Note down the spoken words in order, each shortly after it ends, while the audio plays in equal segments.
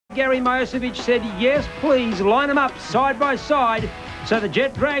Gary Miocevich said, yes, please, line them up side by side. So the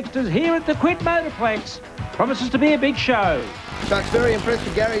Jet Dragsters here at the Quint Motorplex promises to be a big show. Chuck's very impressed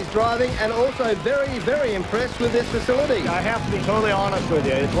with Gary's driving and also very, very impressed with this facility. I have to be totally honest with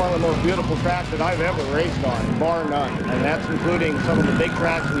you. It's one of the most beautiful tracks that I've ever raced on, bar none. And that's including some of the big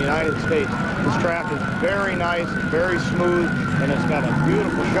tracks in the United States. This track is very nice, very smooth, and it's got a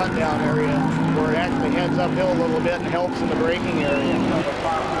beautiful shutdown area where it actually heads uphill a little bit and helps in the braking area.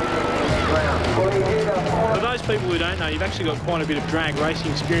 For those people who don't know, you've actually got quite a bit of drag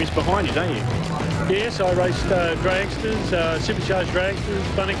racing experience behind you, don't you? Yes, I raced dragsters, supercharged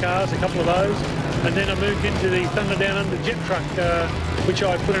dragsters, bunny cars, a couple of those, and then I moved into the Thunder Down Under jet truck, which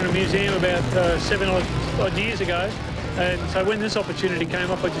I put in a museum about 7 odd years ago. And so when this opportunity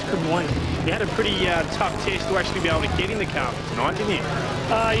came up, I just couldn't wait. You had a pretty tough test to actually be able to get in the car tonight, didn't you?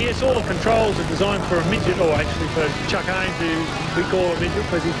 Yes, all the controls are designed for a midget, or actually for Chuck Haynes, who we call a midget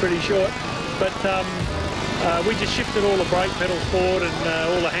because he's pretty short. But we just shifted all the brake pedals forward and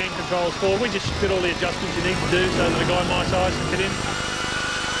all the hand controls forward. We just did all the adjustments you need to do so that a guy my size can fit in.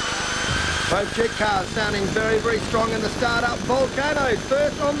 Both jet cars sounding very, very strong in the start-up. Volcano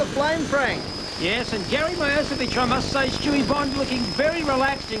first on the flame crank. Yes, and Gary Miocevich, I must say, Stewie Bond looking very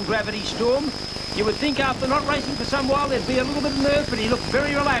relaxed in Gravity Storm. You would think after not racing for some while there'd be a little bit of nerve, but he looked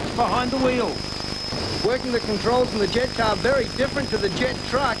very relaxed behind the wheel. Working the controls in the jet car very different to the jet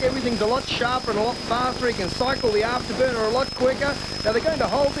truck. Everything's a lot sharper and a lot faster. He can cycle the afterburner a lot quicker. Now they're going to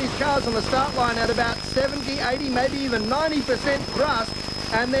hold these cars on the start line at about 70, 80, maybe even 90% thrust.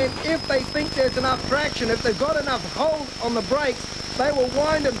 And then if they think there's enough traction, if they've got enough hold on the brakes, they will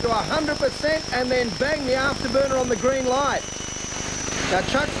wind them to 100% and then bang the afterburner on the green light. Now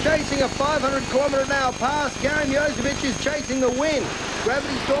Chuck's chasing a 500 km/h pass. Gary Miocevich is chasing the win.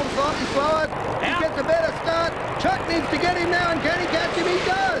 Gravity Storm slightly slower. He gets a better start. Chuck needs to get him now, and can he catch him? He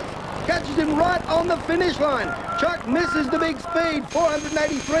does. Catches him right on the finish line. Chuck misses the big speed,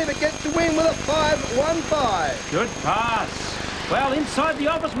 483, but gets the win with a 5.15. Good pass. Well, inside the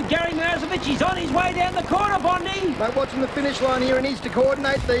office with Gary Miocevich, he's on his way down the corner, Bondi. Mate, watching the finish line here, he needs to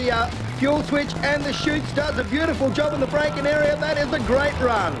coordinate the fuel switch and the chutes. Does a beautiful job in the braking area. That is a great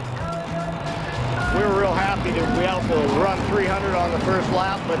run. We were real happy to be able to run 300 on the first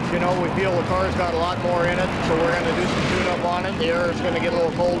lap, but, you know, we feel the car's got a lot more in it, so we're going to do some tune-up on it. The air is going to get a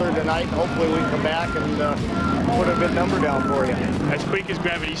little colder tonight. Hopefully we can come back and put a good number down for you. As quick as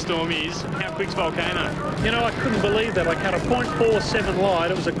Gravity Storm is, how quick's Volcano? You know, I couldn't believe that. I cut a .47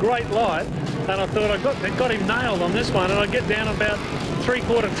 light. It was a great light, and I thought I got him nailed on this one, and I get down about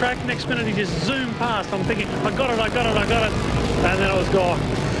three-quarter track. Next minute he just zoomed past. I'm thinking, I got it, and then I was gone.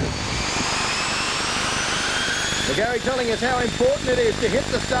 Well, Gary telling us how important it is to hit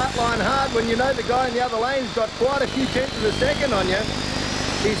the start line hard when you know the guy in the other lane's got quite a few tenths of a second on you.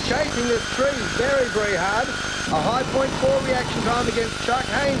 He's chasing this tree very, very hard. A high .4 reaction time against Chuck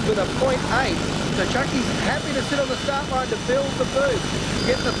Haynes with a .8. So Chucky's happy to sit on the start line to build the boost.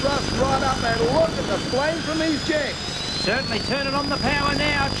 Get the thrust right up and look at the flame from his jets. Certainly turning on the power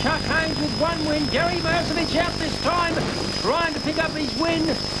now. Chuck Haynes with one win. Gary Miocevich out this time, trying to pick up his win.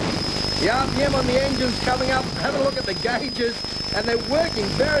 The RPM on the engine's coming up. Have a look at the gauges, and they're working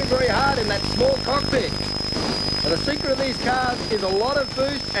very, very hard in that small cockpit. And the secret of these cars is a lot of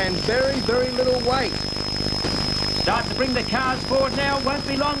boost and very, very little weight. Start to bring the cars forward now. Won't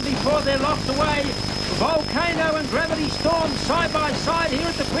be long before they're locked away. Volcano and Gravity Storm side by side here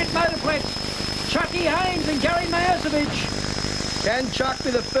at the Quint Motorplex. Chucky Haynes and Gary Miocevich. Can Chuck be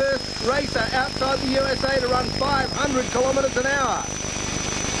the first racer outside the USA to run 500 km/h?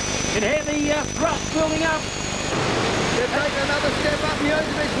 Can hear the thrust building up. They're taking another step up.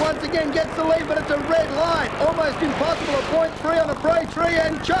 Miocevich once again gets the lead, but it's a red line. Almost impossible. A .3 on a Pro Tree,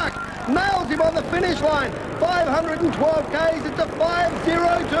 and Chuck nails him on the finish line. 512 Ks. It's a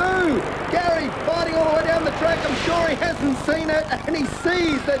 5.02. Gary fighting all the way down the track. I'm sure he hasn't seen it, and he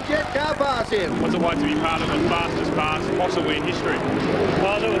sees the jet car pass him. What's it like to be part of the fastest pass possibly in history?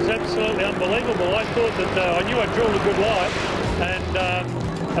 Oh, that was absolutely unbelievable. I thought that I knew I drilled a good light, and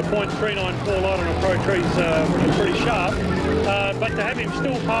a .394 light on a Pro Tree is pretty sharp, but to have him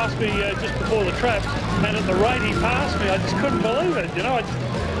still pass me just before the traps, and at the rate he passed me, I just couldn't believe it. You know, I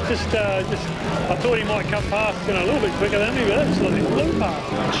thought he might come past a little bit quicker than me, but absolutely flew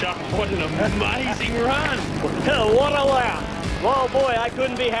past. Chuck, what an amazing run! What a lap! Well, boy, I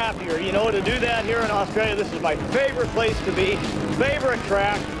couldn't be happier. You know, to do that here in Australia, this is my favorite place to be, favorite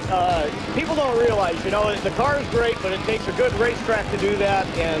track. People don't realize, you know, the car is great, but it takes a good racetrack to do that,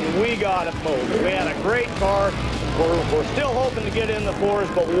 and we got it both. We had a great car, We're still hoping to get in the fours,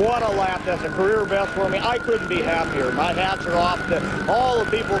 but what a lap. That's a career best for me. I couldn't be happier. My hats are off to all the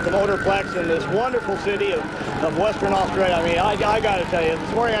people at the Motorplex in this wonderful city of Western Australia. I mean, I got to tell you,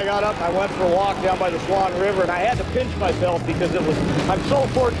 this morning I got up, I went for a walk down by the Swan River, and I had to pinch myself because I'm so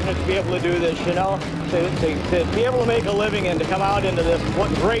fortunate to be able to do this, you know, to be able to make a living and to come out into this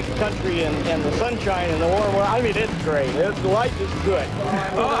great country and the sunshine and the warm weather. I mean, it's great. Life is good.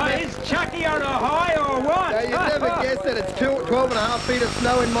 Oh, is Chucky on a high or what? Now, you'd never guess that it's 12.5 feet of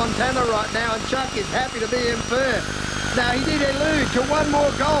snow in Montana right now, and Chuck is happy to be in first. Now, he did allude to one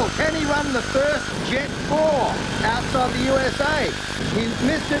more goal. Can he run the first Jet 4 outside the USA? He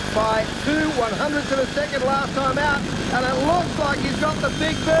missed it by 2/100ths of a second last time out, and it looks like he's got the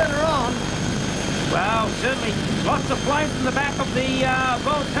big burner on. Well, certainly lots of flame from the back of the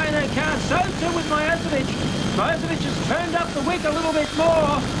Volcano car. So too with Miocevich. Miocevich has turned up the wick a little bit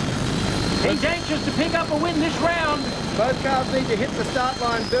more. He's anxious to pick up a win this round. Both cars need to hit the start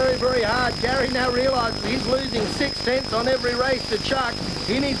line very, very hard. Gary now realises he's losing 6 tenths on every race to Chuck.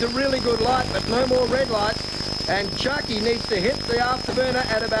 He needs a really good light, but no more red lights. And Chucky needs to hit the afterburner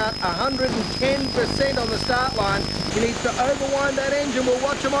at about 110% on the start line. He needs to overwind that engine. We'll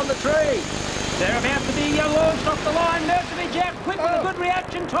watch him on the tree. They're about to be launched off the line. Miocevich out quick with a good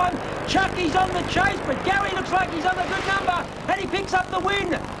reaction time. Chucky's on the chase, but Gary looks like he's on a good number, and he picks up the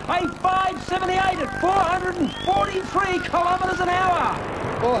win. A 5.78 at 443 kilometres an hour.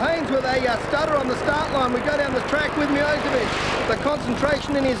 Well, Haynes with a stutter on the start line. We go down the track with Miocevich. The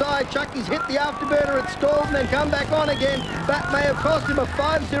concentration in his eye. Chucky's hit the afterburner, it's stalled, and then come back on again. That may have cost him a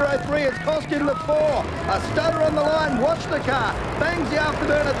 5.03. It's cost him the 4. A stutter on the line. Watch the car. Bangs the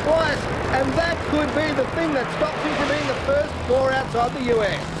afterburner twice, and that could be the thing that stops him from being the first 4 outside the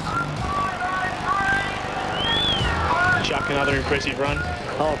US. Chuck, another impressive run.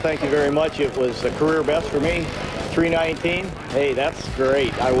 Oh, thank you very much. It was a career best for me. 3:19. Hey, that's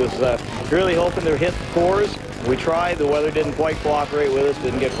great. I was really hoping to hit 4s. We tried. The weather didn't quite cooperate with us.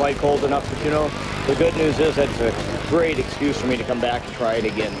 Didn't get quite cold enough. But, you know, the good news is that's a great excuse for me to come back and try it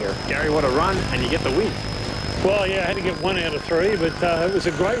again here. Gary, what a run, and you get the win. Well, yeah, I had to get 1 out of 3, but it was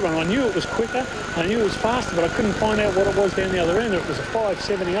a great run. I knew it was quicker, I knew it was faster, but I couldn't find out what it was down the other end. It was a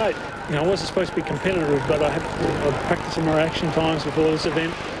 5.78. You know, I wasn't supposed to be competitive, but I practiced some reaction times before this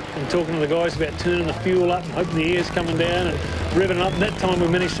event and talking to the guys about turning the fuel up and hoping the air's coming down and revving it up. And that time we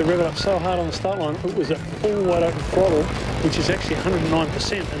managed to rev it up so hard on the start line, it was at full wide open throttle, which is actually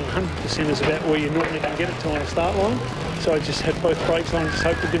 109%, and 100% is about where you normally can get it to on a start line. So I just had both brakes on, just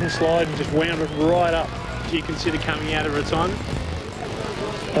hoped it didn't slide, and just wound it right up. Do you consider coming out of retirement?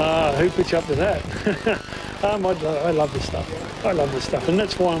 Who puts you up to that? I love this stuff. I love this stuff, and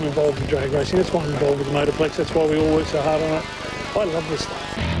that's why I'm involved in drag racing. That's why I'm involved with the Motorplex. That's why we all work so hard on it. I love this stuff.